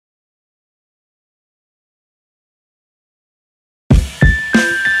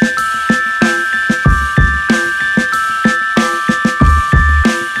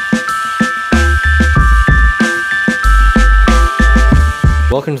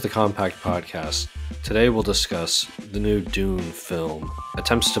Welcome to the Compact Podcast. Today we'll discuss the new Dune film,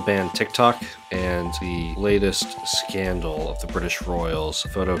 attempts to ban TikTok, and the latest scandal of the British royals'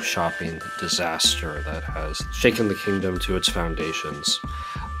 photoshopping disaster that has shaken the kingdom to its foundations.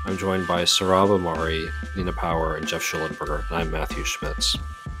 I'm joined by Sarab Amari, Nina Power, and Jeff Schullenberger, and I'm Matthew Schmitz.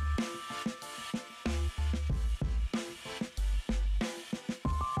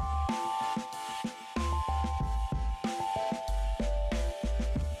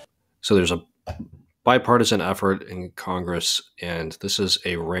 So there's a bipartisan effort in Congress, and this is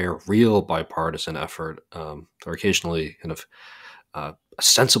a rare, real bipartisan effort. There are occasionally kind of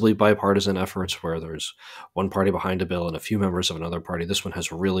ostensibly bipartisan efforts where there's one party behind a bill and a few members of another party. This one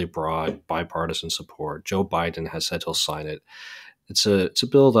has really broad bipartisan support. Joe Biden has said he'll sign it. It's a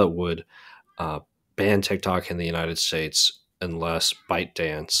bill that would ban TikTok in the United States unless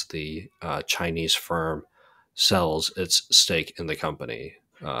ByteDance, the Chinese firm, sells its stake in the company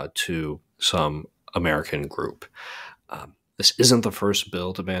to some American group. This isn't the first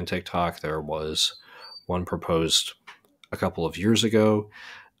bill to ban TikTok. There was one proposed a couple of years ago.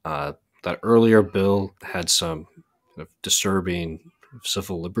 That earlier bill had some kind of disturbing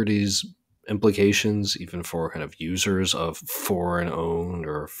civil liberties implications, even for kind of users of foreign-owned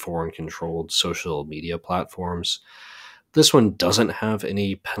or foreign-controlled social media platforms. This one doesn't have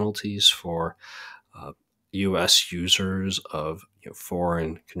any penalties for U.S. users of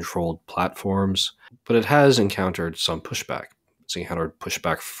foreign-controlled platforms, but it has encountered some pushback. It's encountered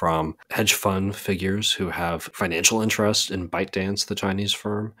pushback from hedge fund figures who have financial interest in ByteDance, the Chinese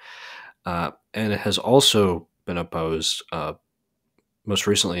firm, and it has also been opposed, most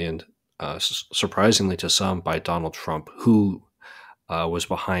recently and surprisingly to some, by Donald Trump, who was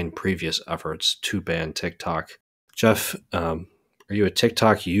behind previous efforts to ban TikTok. Jeff, are you a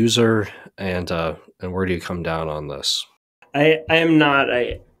TikTok user, and where do you come down on this? I am not.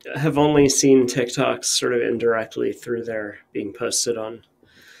 I have only seen TikToks sort of indirectly through their being posted on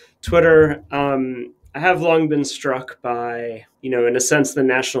Twitter. I have long been struck by, in a sense, the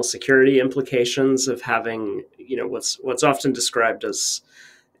national security implications of having, what's often described as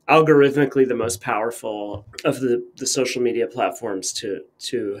algorithmically the most powerful of the social media platforms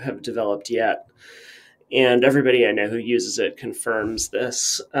to have developed yet. And everybody I know who uses it confirms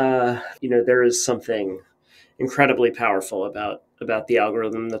this. There is something incredibly powerful about the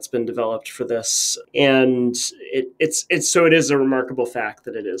algorithm that's been developed for this, and it is a remarkable fact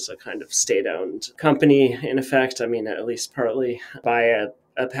that it is a kind of state-owned company in effect. I mean, at least partly by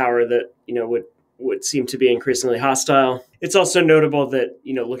a power that would seem to be increasingly hostile. It's also notable that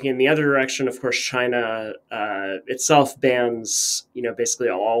looking in the other direction, of course, China itself bans basically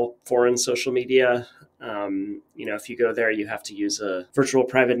all foreign social media. If you go there, you have to use a virtual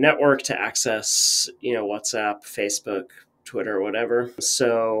private network to access, WhatsApp, Facebook, Twitter, whatever.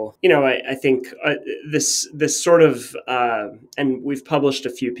 So, I think this sort of, and we've published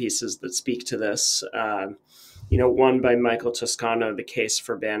a few pieces that speak to this. One by Michael Toscano, The Case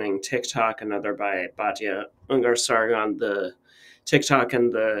for Banning TikTok, another by Batya Ungar-Sargon, the TikTok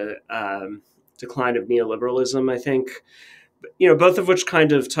and the Decline of Neoliberalism, I think. Both of which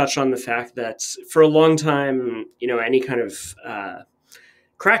kind of touch on the fact that for a long time, any kind of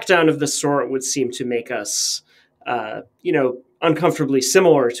crackdown of this sort would seem to make us, uncomfortably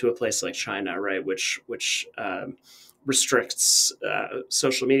similar to a place like China, right? Which restricts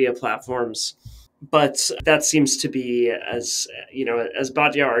social media platforms. But that seems to be, as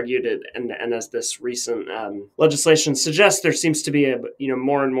Batya argued it, and as this recent legislation suggests, there seems to be a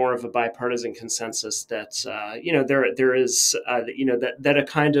more and more of a bipartisan consensus that there is that a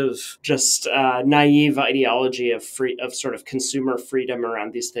kind of just naive ideology of sort of consumer freedom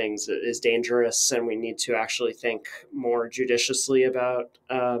around these things is dangerous, and we need to actually think more judiciously about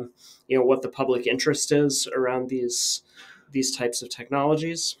what the public interest is around these types of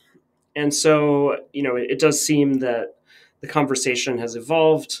technologies. And so, it does seem that the conversation has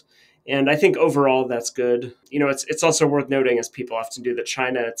evolved. And I think overall that's good. It's also worth noting, as people often do, that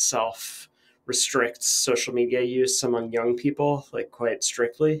China itself restricts social media use among young people, like, quite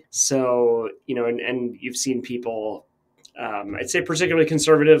strictly. So, and you've seen people, I'd say particularly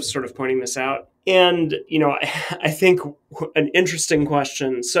conservatives, sort of pointing this out. And, I think an interesting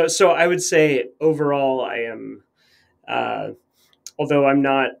question. So I would say overall I am, although I'm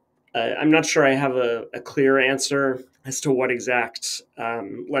not sure I have a clear answer as to what exact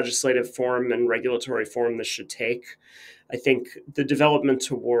legislative form and regulatory form this should take. I think the development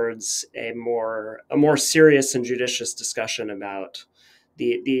towards a more serious and judicious discussion about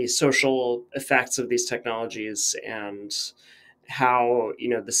the social effects of these technologies and how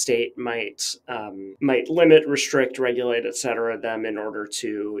the state might limit, restrict, regulate, etc. them in order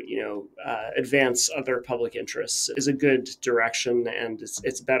to advance other public interests is a good direction, and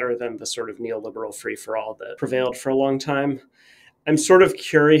it's better than the sort of neoliberal free for all that prevailed for a long time. I'm sort of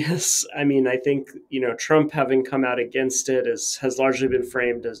curious. I mean, I think Trump having come out against it has largely been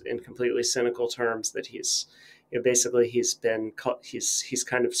framed as in completely cynical terms that he's basically he's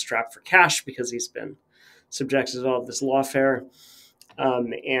kind of strapped for cash because he's been subjected to all of this lawfare,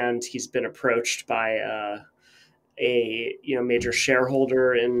 and he's been approached by a major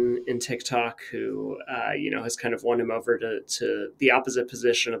shareholder in TikTok who has kind of won him over to the opposite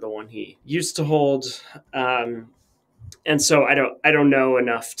position of the one he used to hold. And so I don't know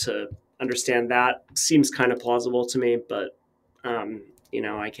enough to understand that. Seems kind of plausible to me, but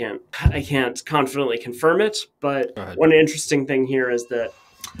I can't confidently confirm it. But Go ahead. one interesting thing here is that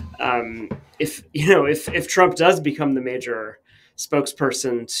if Trump does become the major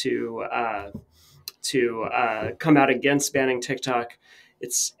spokesperson to come out against banning TikTok,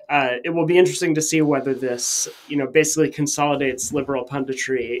 it will be interesting to see whether this basically consolidates liberal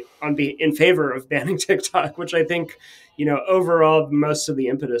punditry in favor of banning TikTok, which I think overall most of the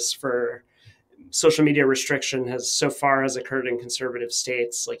impetus for social media restriction has occurred in conservative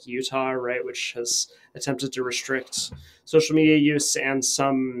states like Utah, right, which has attempted to restrict social media use, and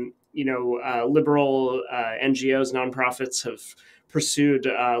some liberal NGOs, nonprofits have pursued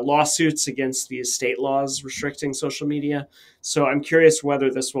lawsuits against these state laws restricting social media. So I'm curious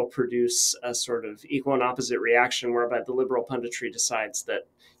whether this will produce a sort of equal and opposite reaction, whereby the liberal punditry decides that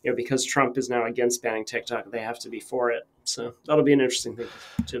because Trump is now against banning TikTok, they have to be for it. So that'll be an interesting thing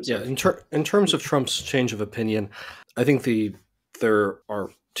to Yeah, observe. in terms of Trump's change of opinion, I think there are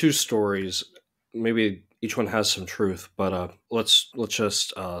two stories. Maybe each one has some truth, but let's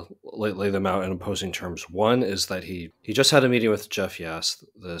just lay them out in opposing terms. One is that he just had a meeting with Jeff Yass,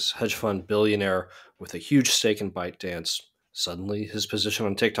 this hedge fund billionaire with a huge stake in ByteDance. Suddenly, his position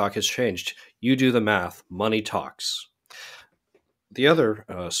on TikTok has changed. You do the math. Money talks. The other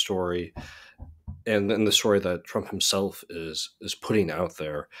story, and then the story that Trump himself is putting out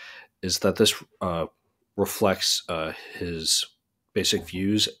there, is that this reflects his basic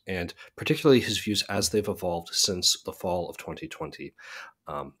views, and particularly his views as they've evolved since the fall of 2020.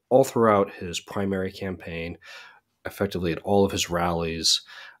 All throughout his primary campaign, effectively at all of his rallies,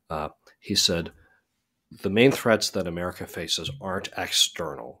 he said the main threats that America faces aren't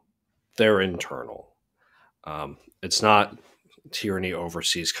external, they're internal. It's not tyranny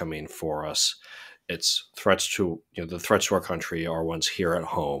overseas coming for us. It's threats to the threats to our country are ones here at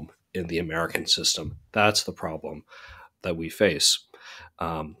home in the American system. That's the problem that we face.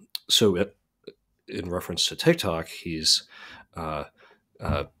 Um, so, in reference to TikTok, he's uh,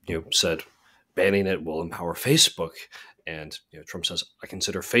 said banning it will empower Facebook. And Trump says, I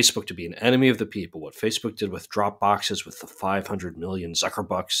consider Facebook to be an enemy of the people. What Facebook did with drop boxes, with the 500 million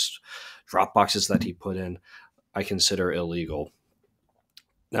Zuckerbucks drop boxes that he put in, I consider illegal.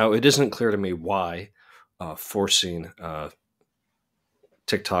 Now, it isn't clear to me why forcing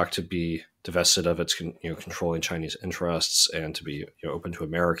TikTok to be divested of its controlling Chinese interests and to be open to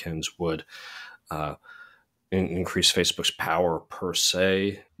Americans would uh, increase Facebook's power per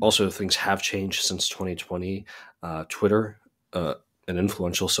se. Also, things have changed since 2020. Twitter, an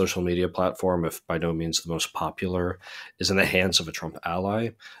influential social media platform, if by no means the most popular, is in the hands of a Trump ally.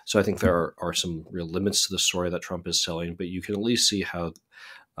 So I think there are some real limits to the story that Trump is telling, but you can at least see how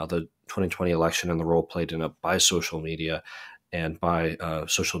the 2020 election and the role played in it by social media and by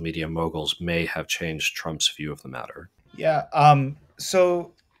social media moguls may have changed Trump's view of the matter. Yeah.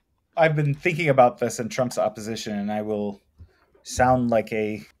 So I've been thinking about this and Trump's opposition, and I will sound like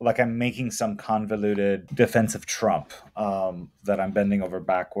I'm making some convoluted defense of Trump, that I'm bending over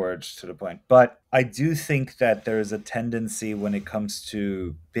backwards to the point. But I do think that there is a tendency when it comes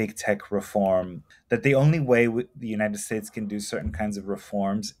to big tech reform that the only way the United States can do certain kinds of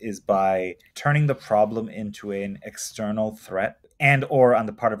reforms is by turning the problem into an external threat, and or on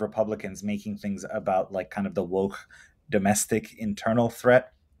the part of Republicans making things about like kind of the woke domestic internal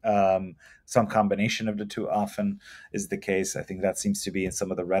threat. Some combination of the two often is the case. I think that seems to be in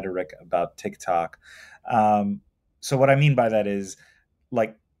some of the rhetoric about TikTok. So what I mean by that is,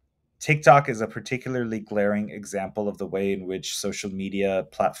 like, TikTok is a particularly glaring example of the way in which social media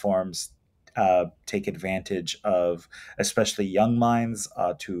platforms take advantage of especially young minds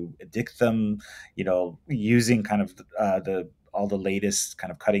to addict them, using kind of the all the latest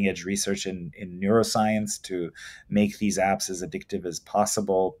kind of cutting edge research in neuroscience to make these apps as addictive as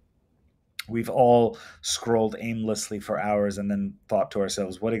possible. We've all scrolled aimlessly for hours and then thought to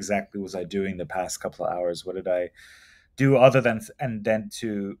ourselves, what exactly was I doing the past couple of hours? What did I do other than and then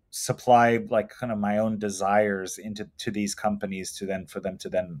to supply like kind of my own desires into to these companies to then for them to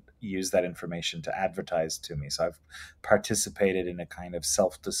then use that information to advertise to me. So I've participated in a kind of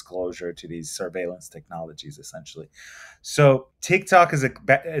self-disclosure to these surveillance technologies essentially. So TikTok is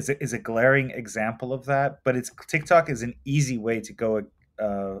a glaring example of that, but it's TikTok is an easy way to go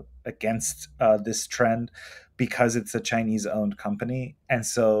against this trend because it's a Chinese owned company. And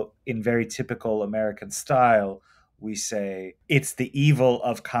so, in very typical American style, we say it's the evil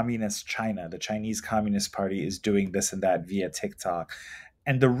of communist China. The Chinese Communist Party is doing this and that via TikTok.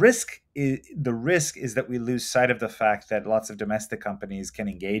 And the risk is that we lose sight of the fact that lots of domestic companies can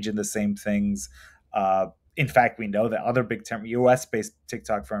engage in the same things. In fact, we know that other big term U.S. based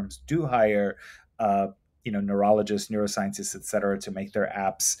TikTok firms do hire uh, neurologists, neuroscientists, etc., to make their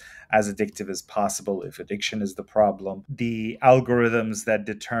apps as addictive as possible if addiction is the problem. The algorithms that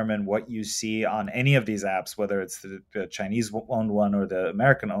determine what you see on any of these apps, whether it's the Chinese owned one or the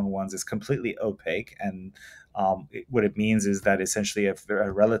American owned ones, is completely opaque. And what it means is that essentially a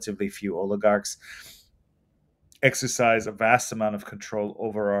relatively few oligarchs exercise a vast amount of control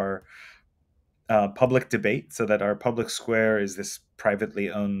over our public debate, so that our public square is this privately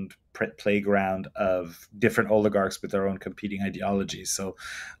owned playground of different oligarchs with their own competing ideologies. So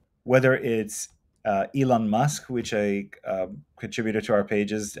whether it's Elon Musk, which a contributor to our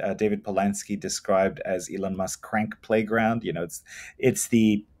pages, David Polanski, described as Elon Musk crank playground. It's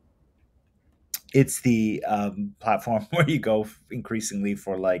the platform where you go increasingly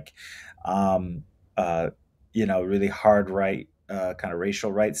for like um, really hard right kind of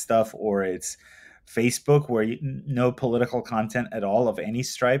racial right stuff, or it's Facebook where no political content at all of any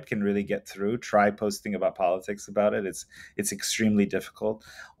stripe can really get through. Try posting about politics about it; it's extremely difficult.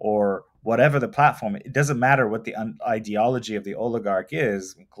 Or whatever the platform, it doesn't matter what the ideology of the oligarch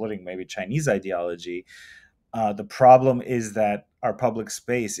is, including maybe Chinese ideology. The problem is that our public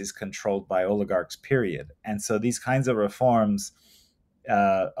space is controlled by oligarchs, period. And so these kinds of reforms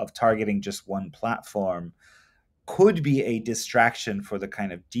of targeting just one platform could be a distraction for the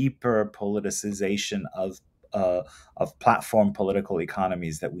kind of deeper politicization of platform political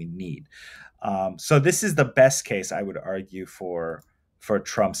economies that we need. So this is the best case, I would argue, for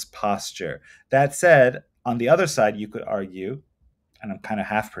Trump's posture. That said, on the other side, you could argue, and I'm kind of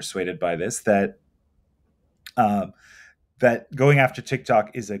half persuaded by this, um, that going after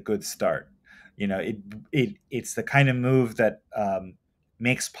TikTok is a good start. It's the kind of move that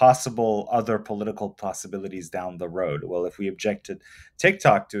makes possible other political possibilities down the road. Well, if we object to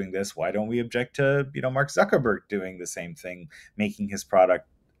TikTok doing this, why don't we object to Mark Zuckerberg doing the same thing, making his product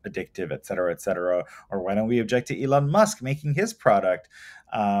addictive, et cetera, et cetera? Or why don't we object to Elon Musk making his product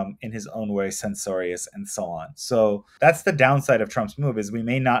in his own way censorious, and so on? So that's the downside of Trump's move: is we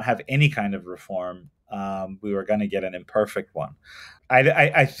may not have any kind of reform. We were going to get an imperfect one.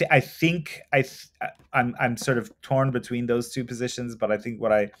 I think I'm sort of torn between those two positions, but I think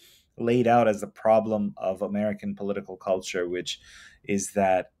what I laid out as the problem of American political culture, which is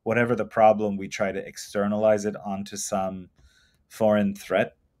that whatever the problem, we try to externalize it onto some foreign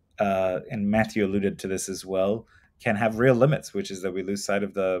threat. And Matthew alluded to this as well, can have real limits, which is that we lose sight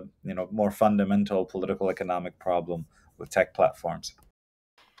of the more fundamental political economic problem with tech platforms.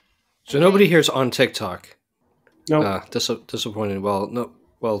 So nobody here's on TikTok. No, Disappointed. Well, no.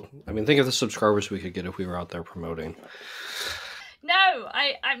 Well, I mean, think of the subscribers we could get if we were out there promoting. No,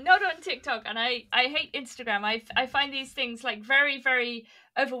 I'm not on TikTok, and I hate Instagram. I find these things like very, very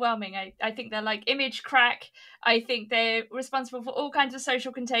overwhelming. I think they're like image crack. I think they're responsible for all kinds of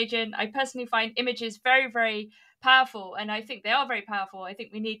social contagion. I personally find images very, very powerful, and I think they are very powerful. I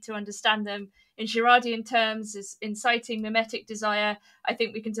think we need to understand them in Girardian terms as inciting mimetic desire. I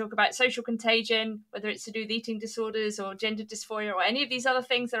think we can talk about social contagion, whether it's to do with eating disorders or gender dysphoria or any of these other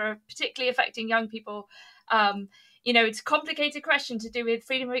things that are particularly affecting young people. It's a complicated question to do with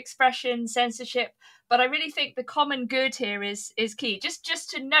freedom of expression, censorship, but I really think the common good here is key. Just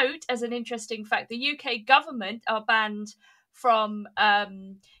to note, as an interesting fact, the UK government are banned from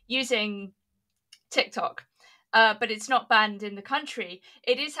using TikTok. But it's not banned in the country.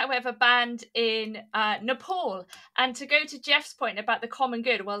 It is, however, banned in Nepal. And to go to Jeff's point about the common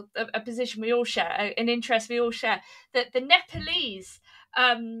good, well, a position we all share, an interest we all share, that the Nepalese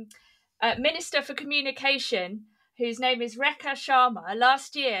Minister for Communication, whose name is Rekha Sharma,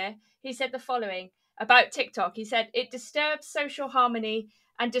 last year, he said the following about TikTok. He said, it disturbs social harmony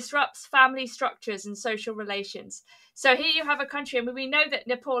and disrupts family structures and social relations. So here you have a country, and we know that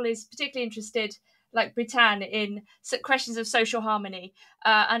Nepal is particularly interested, like Bhutan, in questions of social harmony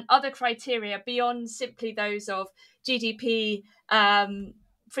and other criteria beyond simply those of GDP,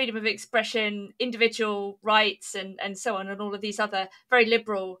 freedom of expression, individual rights, and so on, and all of these other very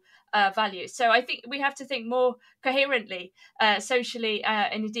liberal values. So I think we have to think more coherently, socially,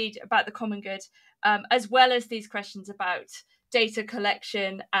 and indeed about the common good, as well as these questions about data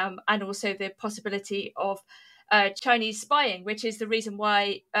collection, and also the possibility of Chinese spying, which is the reason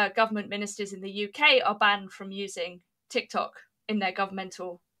why government ministers in the UK are banned from using TikTok in their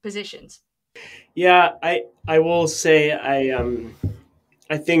governmental positions. Yeah, I will say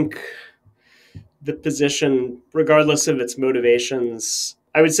I think the position, regardless of its motivations,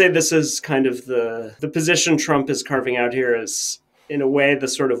 I would say this is kind of the position Trump is carving out here is in a way the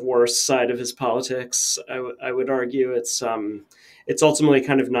sort of worst side of his politics. I would argue it's ultimately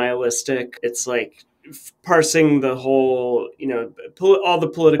kind of nihilistic. It's like parsing the whole, all the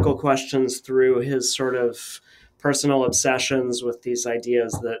political questions through his sort of personal obsessions with these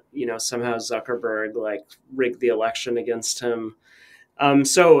ideas that somehow Zuckerberg like rigged the election against him.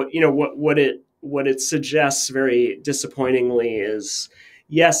 So what it suggests very disappointingly is,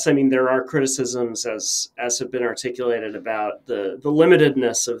 yes, I mean there are criticisms as have been articulated about the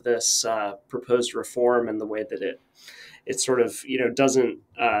limitedness of this proposed reform and the way that it sort of doesn't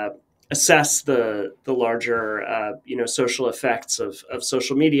assess the larger social effects of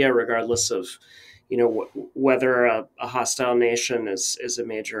social media, regardless of whether a hostile nation is a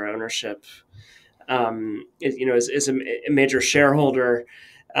major ownership, is a major shareholder.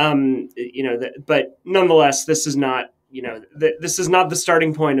 But nonetheless, this is not this is not the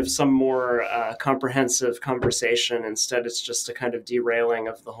starting point of some more comprehensive conversation. Instead, it's just a kind of derailing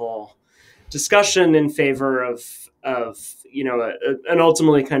of the whole discussion in favor of an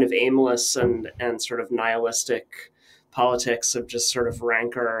ultimately kind of aimless and sort of nihilistic politics of just sort of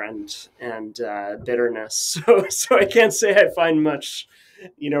rancor and bitterness. So I can't say I find much,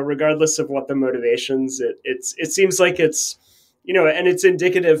 regardless of what the motivations. It seems like it's and it's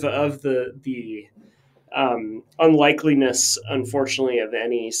indicative of the unlikeliness, unfortunately, of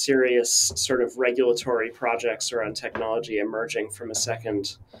any serious sort of regulatory projects around technology emerging from a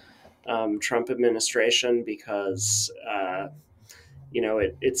second Trump administration, because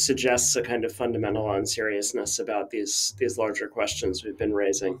it suggests a kind of fundamental unseriousness about these larger questions we've been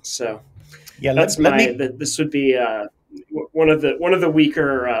raising. So Yeah, that's this would be one of the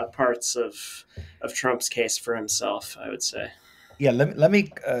weaker parts of Trump's case for himself, I would say. Yeah, let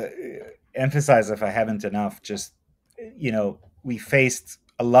me emphasize, if I haven't enough, just we faced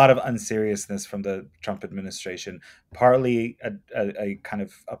a lot of unseriousness from the Trump administration, partly a kind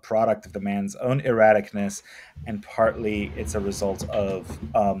of a product of the man's own erraticness, and partly it's a result of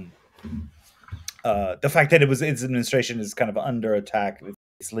the fact that its administration is kind of under attack.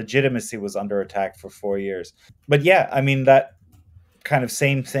 Its legitimacy was under attack for 4 years. But yeah, I mean, that kind of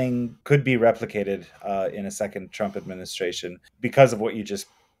same thing could be replicated in a second Trump administration, because of what you just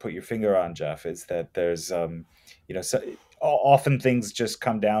put your finger on, Jeff, is that there's so often things just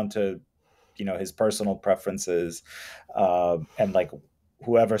come down to his personal preferences, and like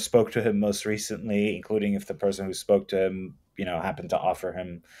whoever spoke to him most recently, including if the person who spoke to him happened to offer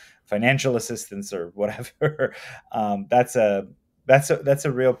him financial assistance or whatever. That's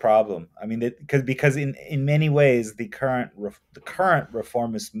a real problem. I mean, because in many ways the current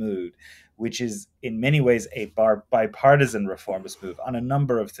reformist mood, which is in many ways a bipartisan reformist move on a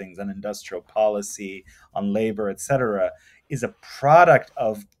number of things, on industrial policy, on labor, etc., is a product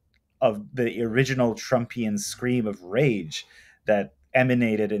of the original Trumpian scream of rage that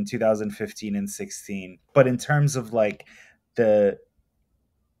emanated in 2015 and 16. But in terms of like the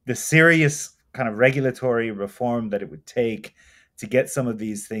serious kind of regulatory reform that it would take to get some of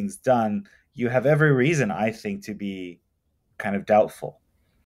these things done, you have every reason, I think, to be kind of doubtful.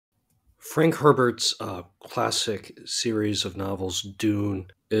 Frank Herbert's classic series of novels, Dune,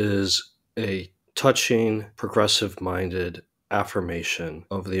 is a touching, progressive-minded affirmation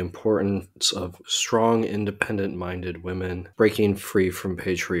of the importance of strong, independent-minded women breaking free from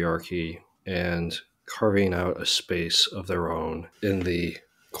patriarchy and carving out a space of their own in the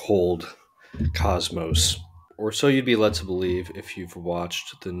cold cosmos. Or so you'd be led to believe if you've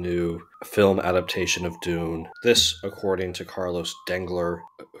watched the new film adaptation of Dune. This, according to Carlos Dengler,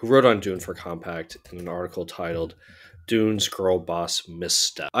 who wrote on Dune for Compact in an article titled Dune's Girl Boss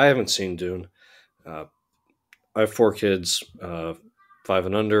Misstep. I haven't seen Dune. I have 4 kids, 5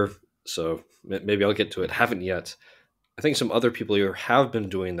 and under, so maybe I'll get to it. Haven't yet. I think some other people here have been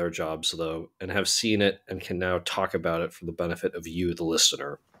doing their jobs, though, and have seen it and can now talk about it for the benefit of you, the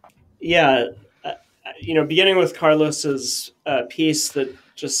listener. Yeah, beginning with Carlos's piece that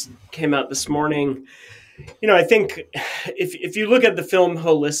just came out this morning, I think if you look at the film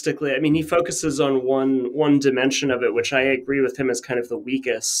holistically, I mean, he focuses on one dimension of it, which I agree with him is kind of the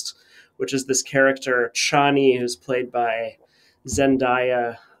weakest, which is this character Chani, who's played by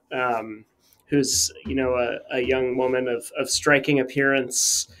Zendaya, who's a young woman of striking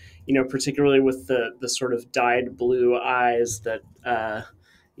appearance, particularly with the sort of dyed blue eyes that are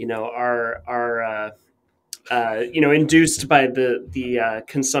induced by the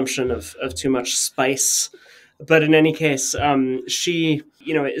consumption of too much spice. But in any case, she,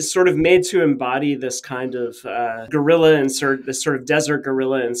 is sort of made to embody this kind of this sort of desert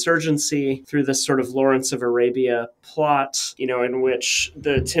guerrilla insurgency through this sort of Lawrence of Arabia plot, in which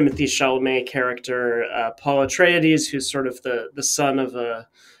the Timothy Chalamet character, Paul Atreides, who's sort of the son of a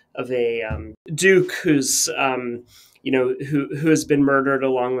duke who's who has been murdered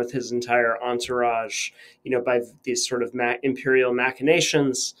along with his entire entourage, by these sort of imperial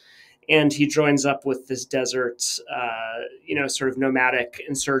machinations. And he joins up with this desert, sort of nomadic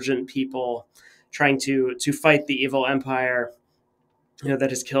insurgent people trying to fight the evil empire, that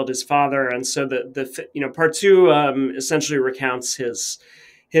has killed his father. And so the part two essentially recounts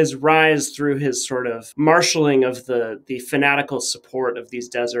his rise through his sort of marshaling of the fanatical support of these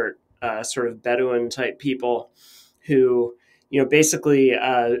desert sort of Bedouin type people who, basically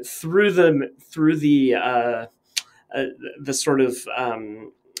through the sort of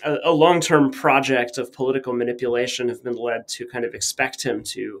a long-term project of political manipulation have been led to kind of expect him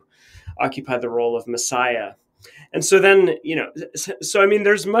to occupy the role of Messiah. And so then, I mean,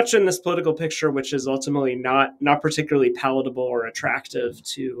 there's much in this political picture which is ultimately not particularly palatable or attractive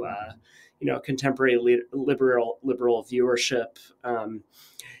to, contemporary liberal viewership.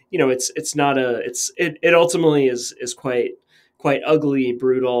 It ultimately is quite ugly,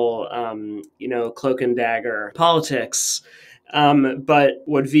 brutal, cloak and dagger politics. But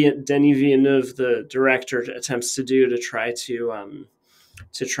what Denis Villeneuve, the director, attempts to do to try to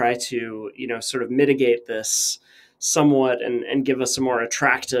sort of mitigate this somewhat and give us a more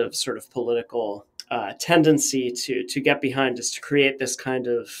attractive sort of political tendency to get behind is to create this kind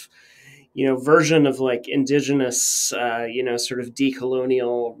of version of like indigenous sort of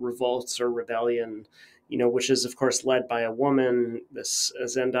decolonial revolts or rebellion, which is of course led by a woman, this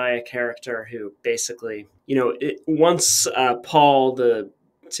Zendaya character, who basically once Paul, the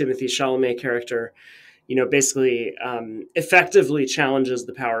Timothy Chalamet character, basically effectively challenges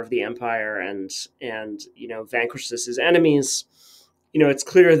the power of the empire and vanquishes his enemies. It's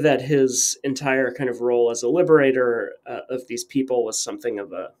clear that his entire kind of role as a liberator of these people was something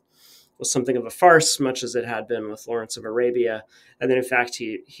of a farce, much as it had been with Lawrence of Arabia. And then, in fact,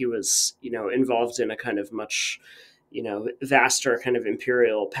 he was involved in a kind of much vaster kind of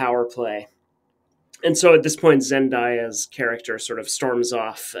imperial power play. And so at this point, Zendaya's character sort of storms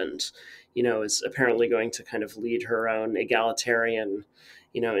off and is apparently going to kind of lead her own egalitarian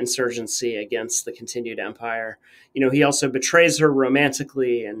insurgency against the continued empire. He also betrays her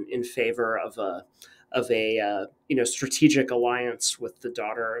romantically and in favor of a strategic alliance with the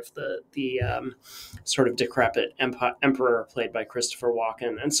daughter of the sort of decrepit emperor played by Christopher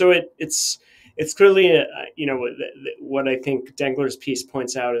Walken. And so it's clearly what I think Dengler's piece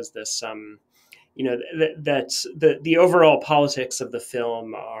points out is this that the overall politics of the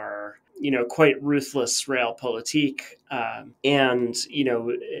film are quite ruthless realpolitik, and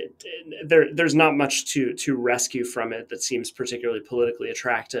there's not much to rescue from it that seems particularly politically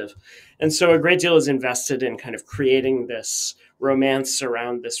attractive. And so a great deal is invested in kind of creating this romance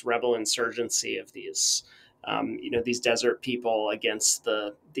around this rebel insurgency of these these desert people against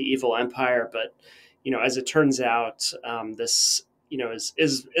the evil empire. But as it turns out, this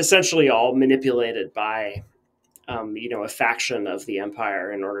is essentially all manipulated by a faction of the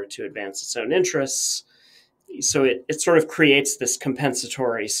empire in order to advance its own interests. So it sort of creates this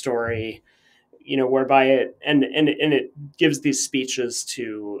compensatory story, whereby it gives these speeches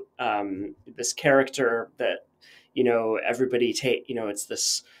to this character that everybody it's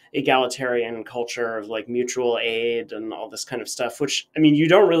this egalitarian culture of like mutual aid and all this kind of stuff, which I mean you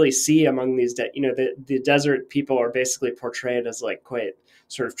don't really see among these the desert people are basically portrayed as like quite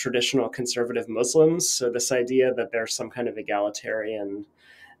sort of traditional conservative Muslims. So this idea that there's some kind of egalitarian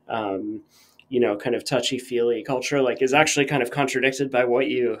kind of touchy-feely culture like is actually kind of contradicted by what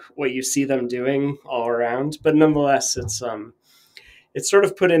you see them doing all around. But nonetheless, it's sort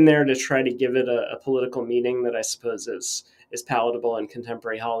of put in there to try to give it a political meaning that I suppose is palatable in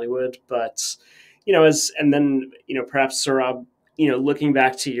contemporary Hollywood. But perhaps Saurabh, looking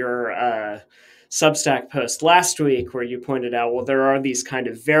back to your Substack post last week where you pointed out, well, there are these kind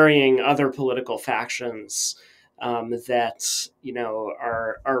of varying other political factions that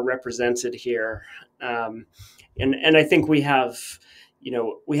are represented here, and I think we have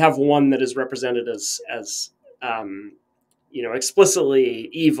one that is represented as explicitly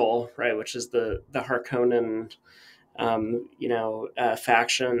evil, right, which is the Harkonnen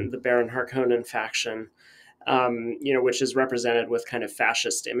faction, the Baron Harkonnen faction, which is represented with kind of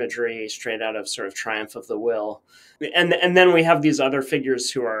fascist imagery straight out of sort of Triumph of the Will, and then we have these other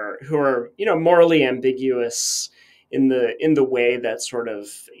figures who are morally ambiguous in the way that sort of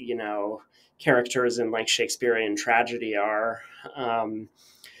characters in like Shakespearean tragedy are.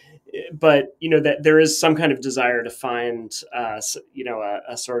 But that there is some kind of desire to find a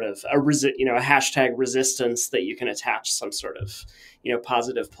sort of a hashtag resistance that you can attach some sort of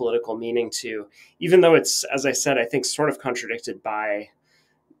positive political meaning to, even though it's, as I said, I think sort of contradicted by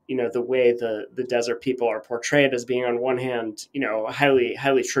the way the desert people are portrayed as being on one hand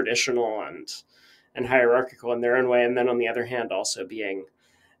highly traditional and hierarchical in their own way, and then on the other hand also being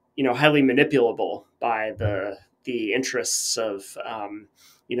highly manipulable by the interests of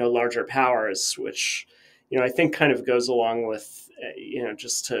larger powers, which I think kind of goes along with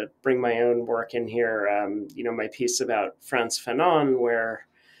just to bring my own work in here, my piece about Frantz Fanon, where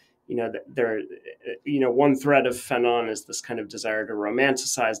there one thread of Fanon is this kind of desire to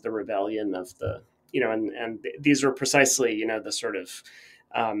romanticize the rebellion of the and these are precisely the sort of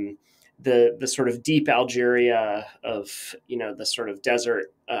the sort of deep Algeria of the sort of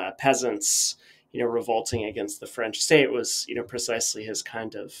desert peasants revolting against the French state was precisely his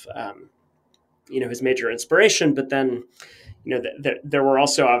kind of his major inspiration. But then there were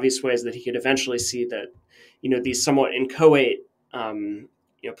also obvious ways that he could eventually see that these somewhat inchoate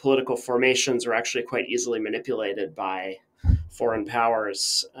political formations are actually quite easily manipulated by foreign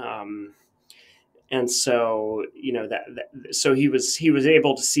powers. And so so he was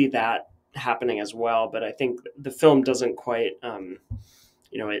able to see that happening as well. But I think the film doesn't quite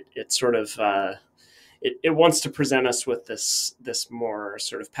it sort of it wants to present us with this more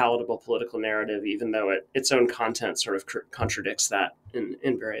sort of palatable political narrative, even though its own content sort of contradicts that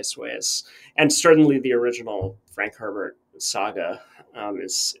in various ways. And certainly the original Frank Herbert saga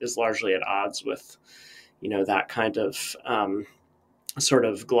is largely at odds with that kind of sort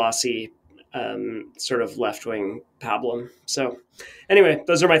of glossy sort of left-wing pablum. So anyway,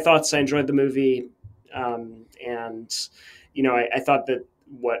 those are my thoughts. I enjoyed the movie, and I thought that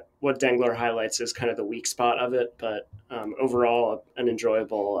what Dengler highlights is kind of the weak spot of it, but overall an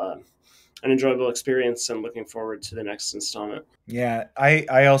enjoyable experience, and looking forward to the next installment. Yeah,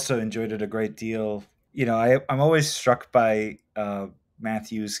 I also enjoyed it a great deal. I'm always struck by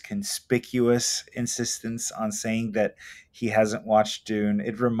Matthew's conspicuous insistence on saying that he hasn't watched Dune.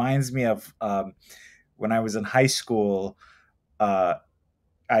 It reminds me of when I was in high school. I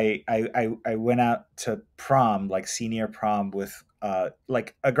went out to prom, like senior prom, with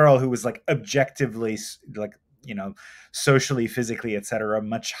like a girl who was like objectively, like socially, physically, etc.,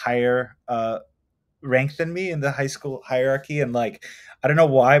 much higher rank than me in the high school hierarchy. And like, I don't know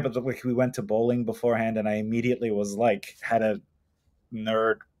why, but like we went to bowling beforehand, and I immediately was like, had a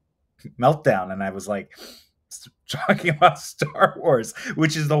nerd meltdown, and I was like talking about Star Wars,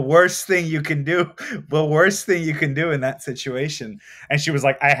 which is the worst thing you can do, in that situation. And she was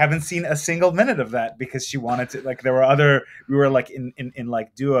like, I haven't seen a single minute of that, because she wanted to, like, we were like in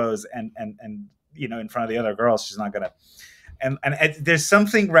like duos, and in front of the other girls, she's not gonna. And there's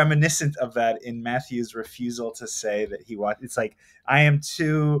something reminiscent of that in Matthew's refusal to say that he watched. It's like, I am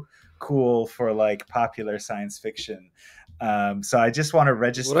too cool for like popular science fiction. So I just want to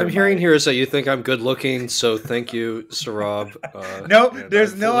register. What I'm hearing here is that you think I'm good looking, so thank you, Sarab. No,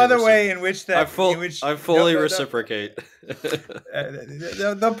 there's no other way in which that. I fully reciprocate.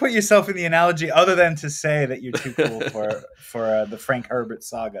 Don't put yourself in the analogy other than to say that you're too cool for the Frank Herbert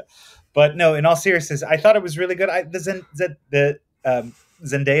saga. But no, in all seriousness, I thought it was really good. The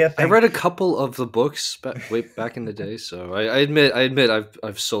Zendaya thing. I read a couple of the books way back in the day, so I admit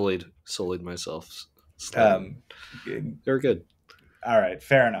I've sullied myself. They're good. All right,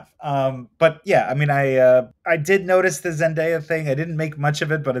 fair enough. But yeah, I mean, I did notice the Zendaya thing. I didn't make much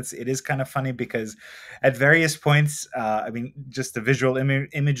of it, but it is kind of funny, because at various points, I mean, just the visual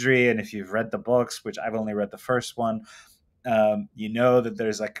imagery, and if you've read the books, which I've only read the first one, that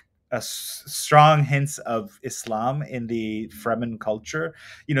there's like a strong hints of Islam in the Fremen culture.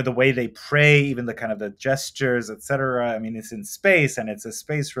 The way they pray, even the kind of the gestures, etc. I mean, it's in space, and it's a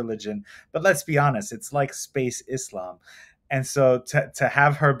space religion, but let's be honest, it's like space Islam. And so to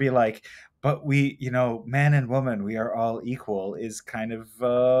have her be like, but we, man and woman, we are all equal, is kind of,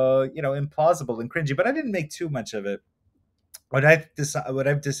 implausible and cringy. But I didn't make too much of it. what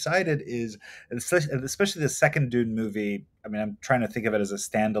I've decided is, especially the second Dune movie. I mean, I'm trying to think of it as a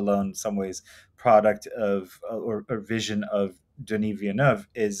standalone, in some ways, product of or vision of Denis Villeneuve.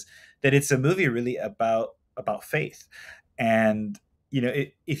 Is that it's a movie really about faith, and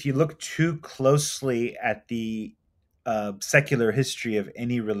if you look too closely at the secular history of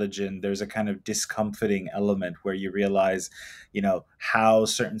any religion, there's a kind of discomforting element where you realize, how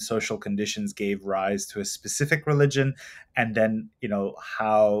certain social conditions gave rise to a specific religion, and then,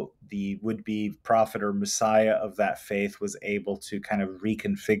 how the would-be prophet or messiah of that faith was able to kind of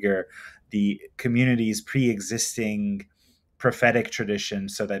reconfigure the community's pre-existing prophetic tradition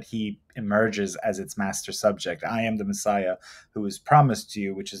so that he emerges as its master subject. I am the Messiah who was promised to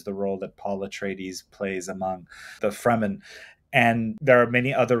you, which is the role that Paul Atreides plays among the Fremen. And there are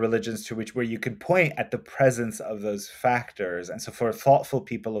many other religions to which where you can point at the presence of those factors. And so for thoughtful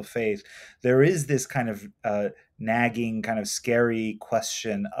people of faith, there is this kind of nagging, kind of scary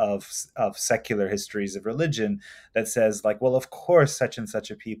question of secular histories of religion that says, like, well, of course such and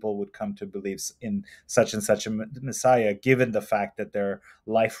such a people would come to believe in such and such a messiah, given the fact that their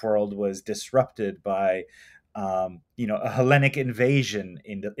life world was disrupted by a Hellenic invasion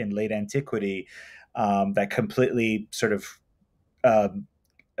in late antiquity, that completely sort of um,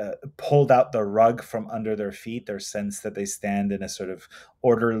 pulled out the rug from under their feet, their sense that they stand in a sort of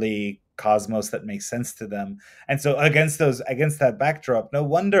orderly cosmos that makes sense to them. And so against that backdrop, no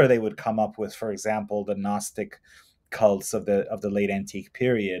wonder they would come up with, for example, the Gnostic cults of the late antique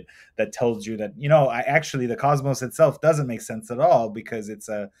period that tells you that, actually the cosmos itself doesn't make sense at all, because it's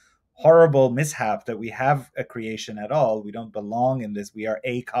a horrible mishap that we have a creation at all. We don't belong in this. We are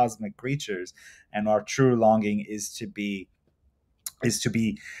acosmic creatures, and our true longing is to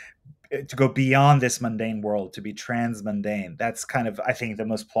go beyond this mundane world, to be transmundane. That's kind of, I think, the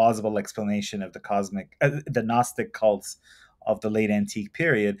most plausible explanation of the Gnostic cults of the late antique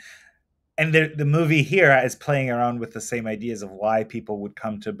period. And the movie here is playing around with the same ideas of why people would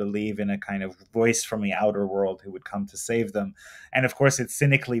come to believe in a kind of voice from the outer world who would come to save them. And of course,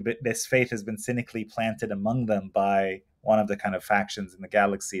 this faith has been cynically planted among them by one of the kind of factions in the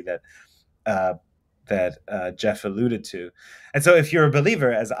galaxy uh, that Jeff alluded to. And so if you're a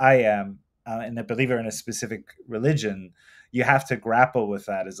believer, as I am, and a believer in a specific religion, you have to grapple with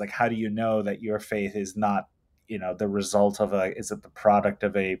that. Is like, how do you know that your faith is not, the result of is it the product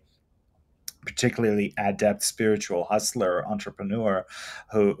of a particularly adept spiritual hustler or entrepreneur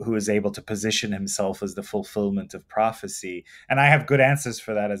who is able to position himself as the fulfillment of prophecy? And I have good answers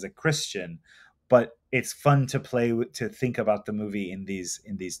for that as a Christian, but it's fun to think about the movie in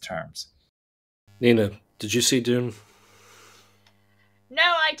these terms. Nina, did you see Dune? No,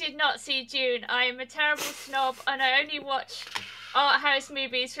 I did not see Dune. I am a terrible snob, and I only watch art house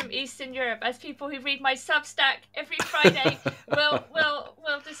movies from Eastern Europe, as people who read my Substack every Friday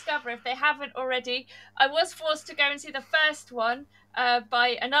will discover if they haven't already. I was forced to go and see the first one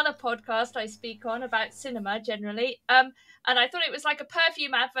by another podcast I speak on about cinema generally. And I thought it was like a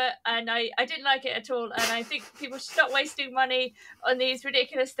perfume advert, and I didn't like it at all. And I think people should stop wasting money on these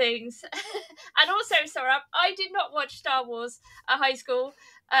ridiculous things. And also, Sorab, I did not watch Star Wars at high school.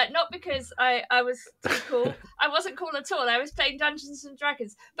 Not because I was too cool. I wasn't cool at all. I was playing Dungeons and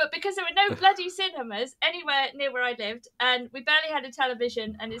Dragons. But because there were no bloody cinemas anywhere near where I lived, and we barely had a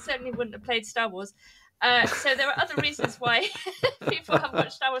television, and it certainly wouldn't have played Star Wars. So there are other reasons why people have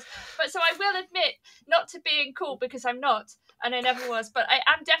watched Star Wars. But so I will admit not to being cool, because I'm not, and I never was. But I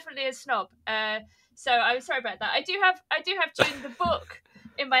am definitely a snob. So I'm sorry about that. I do have Dune the book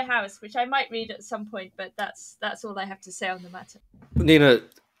in my house, which I might read at some point. But that's all I have to say on the matter. Nina,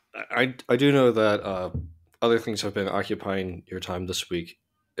 I do know that other things have been occupying your time this week.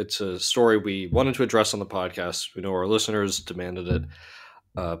 It's a story we wanted to address on the podcast. We know our listeners demanded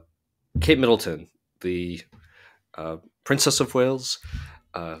it. Kate Middleton, the Princess of Wales,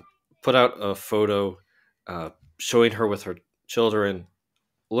 put out a photo showing her with her children.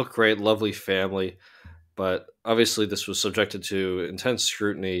 Look great, lovely family, but obviously this was subjected to intense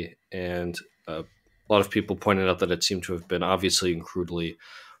scrutiny, and a lot of people pointed out that it seemed to have been obviously and crudely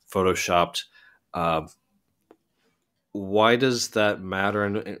photoshopped. Why does that matter,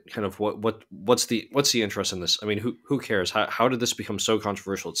 and kind of what's the interest in this? I mean, who cares? How did this become so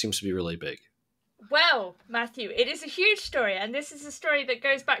controversial? It seems to be really big. Well, Matthew, it is a huge story, and this is a story that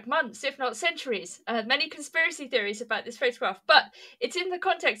goes back months, if not centuries. Many conspiracy theories about this photograph, but it's in the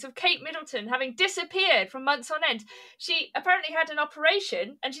context of Kate Middleton having disappeared for months on end. She apparently had an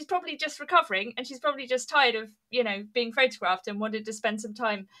operation, and she's probably just recovering, and she's probably just tired of, being photographed and wanted to spend some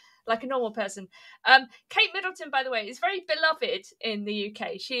time like a normal person. Kate Middleton, by the way, is very beloved in the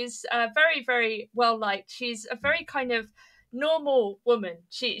UK. She's very, very well liked. She's a very kind of normal woman.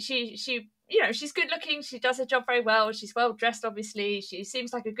 She you know, she's good looking, she does her job very well, she's well dressed, obviously, she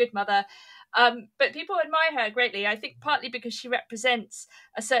seems like a good mother. But people admire her greatly, I think partly because she represents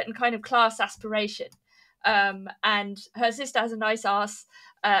a certain kind of class aspiration. And her sister has a nice ass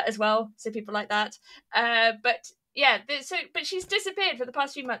as well, so people like that. But yeah, but she's disappeared for the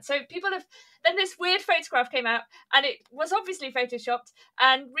past few months. So people have, then this weird photograph came out, and it was obviously photoshopped.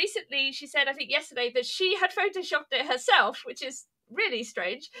 And recently, she said, I think yesterday, that she had photoshopped it herself, which is really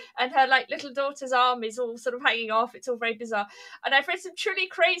strange. And her like little daughter's arm is all sort of hanging off. It's all very bizarre. And I've read some truly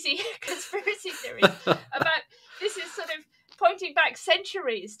crazy conspiracy theories about this is sort of pointing back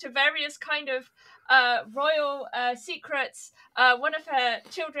centuries to various kind of royal secrets. One of her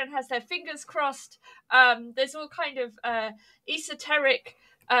children has their fingers crossed. There's all kind of esoteric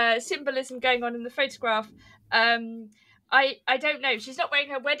symbolism going on in the photograph. I don't know. She's not wearing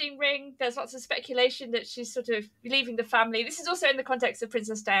her wedding ring. There's lots of speculation that she's sort of leaving the family. This is also in the context of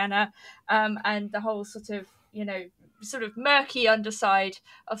Princess Diana, and the whole sort of, you know, sort of murky underside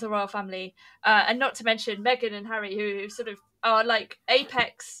of the royal family. And not to mention Meghan and Harry, who sort of are like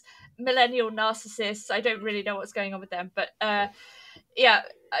apex millennial narcissists. I don't really know what's going on with them, but yeah,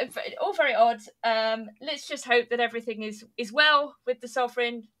 all very odd. Let's just hope that everything is well with the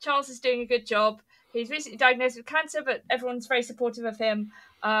sovereign. Charles is doing a good job. He's recently diagnosed with cancer, but everyone's very supportive of him.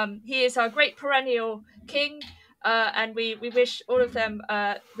 He is our great perennial king, and we wish all of them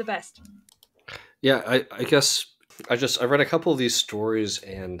the best. Yeah, I guess I read a couple of these stories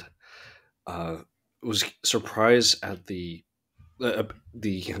and was surprised at the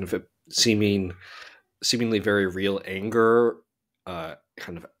kind of seemingly very real anger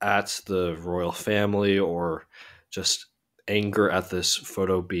kind of at the royal family, or just anger at this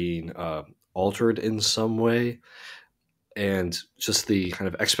photo being altered in some way, and just the kind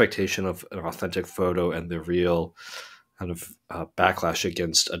of expectation of an authentic photo and the real kind of backlash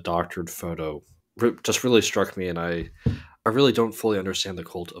against a doctored photo just really struck me. And I really don't fully understand the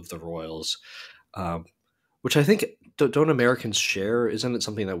cult of the royals, which I think don't Americans share? Isn't it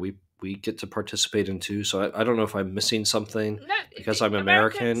something that we get to participate in too? So I don't know if I'm missing something because I'm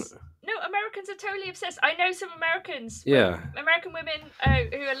American. No, Americans are totally obsessed. I know some Americans, American women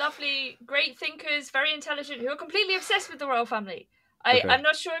who are lovely, great thinkers, very intelligent, who are completely obsessed with the royal family. I'm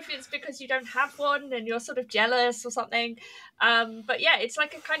not sure if it's because you don't have one and you're sort of jealous or something. But yeah, it's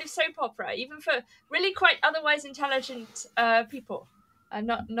like a kind of soap opera, even for really quite otherwise intelligent people. I'm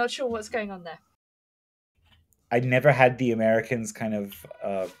not sure what's going on there. I never had the Americans kind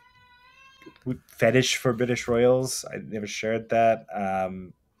of fetish for British royals. I never shared that.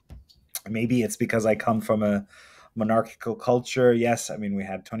 Maybe it's because I come from a monarchical culture. Yes, I mean, we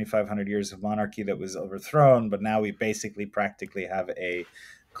had 2,500 years of monarchy that was overthrown, but now we basically practically have a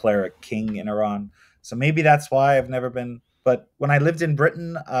cleric king in Iran. So maybe that's why I've never been. But when I lived in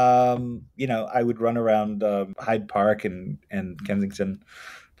Britain, you know, I would run around Hyde Park and Kensington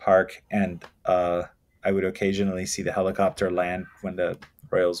Park, and I would occasionally see the helicopter land when the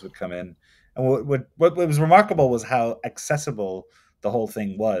royals would come in. And what was remarkable was how accessible the whole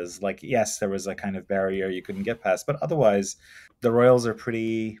thing was. Like, yes, there was a kind of barrier you couldn't get past, but otherwise, the royals are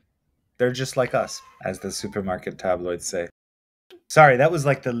they're just like us, as the supermarket tabloids say. Sorry, that was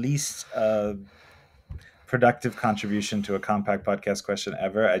like the least productive contribution to a compact podcast question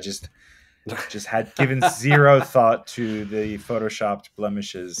ever. I just had given zero thought to the photoshopped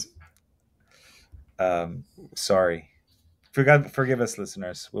blemishes. Sorry. Forgive us,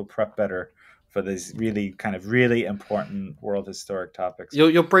 listeners. We'll prep better for these really important world historic topics.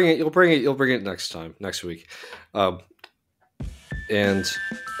 You'll bring it next time, next week. But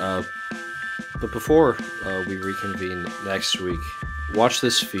before we reconvene next week, watch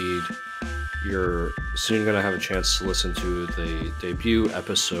this feed. You're soon going to have a chance to listen to the debut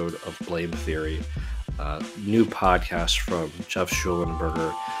episode of Blame Theory, new podcast from Jeff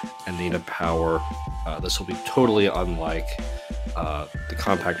Schulenberger and Nina Power. This will be totally unlike the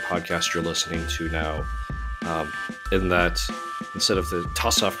compact podcast you're listening to now, in that instead of the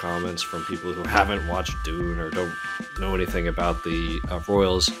toss-off comments from people who haven't watched Dune or don't know anything about the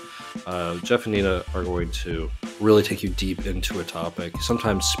royals, Jeff and Nina are going to really take you deep into a topic,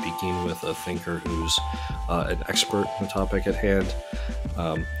 sometimes speaking with a thinker who's an expert in the topic at hand,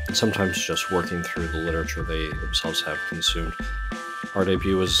 and sometimes just working through the literature they themselves have consumed. Our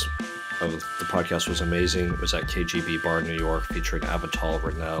debut of the podcast was amazing. It was at KGB Bar in New York, featuring Avital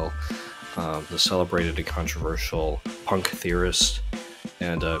Ronell, the celebrated and controversial punk theorist,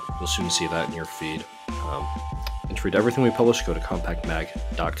 and you'll soon see that in your feed. And to read everything we publish, go to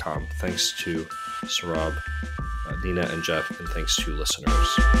compactmag.com. Thanks to Sarab, Nina, and Jeff, and thanks to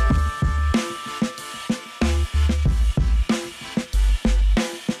listeners.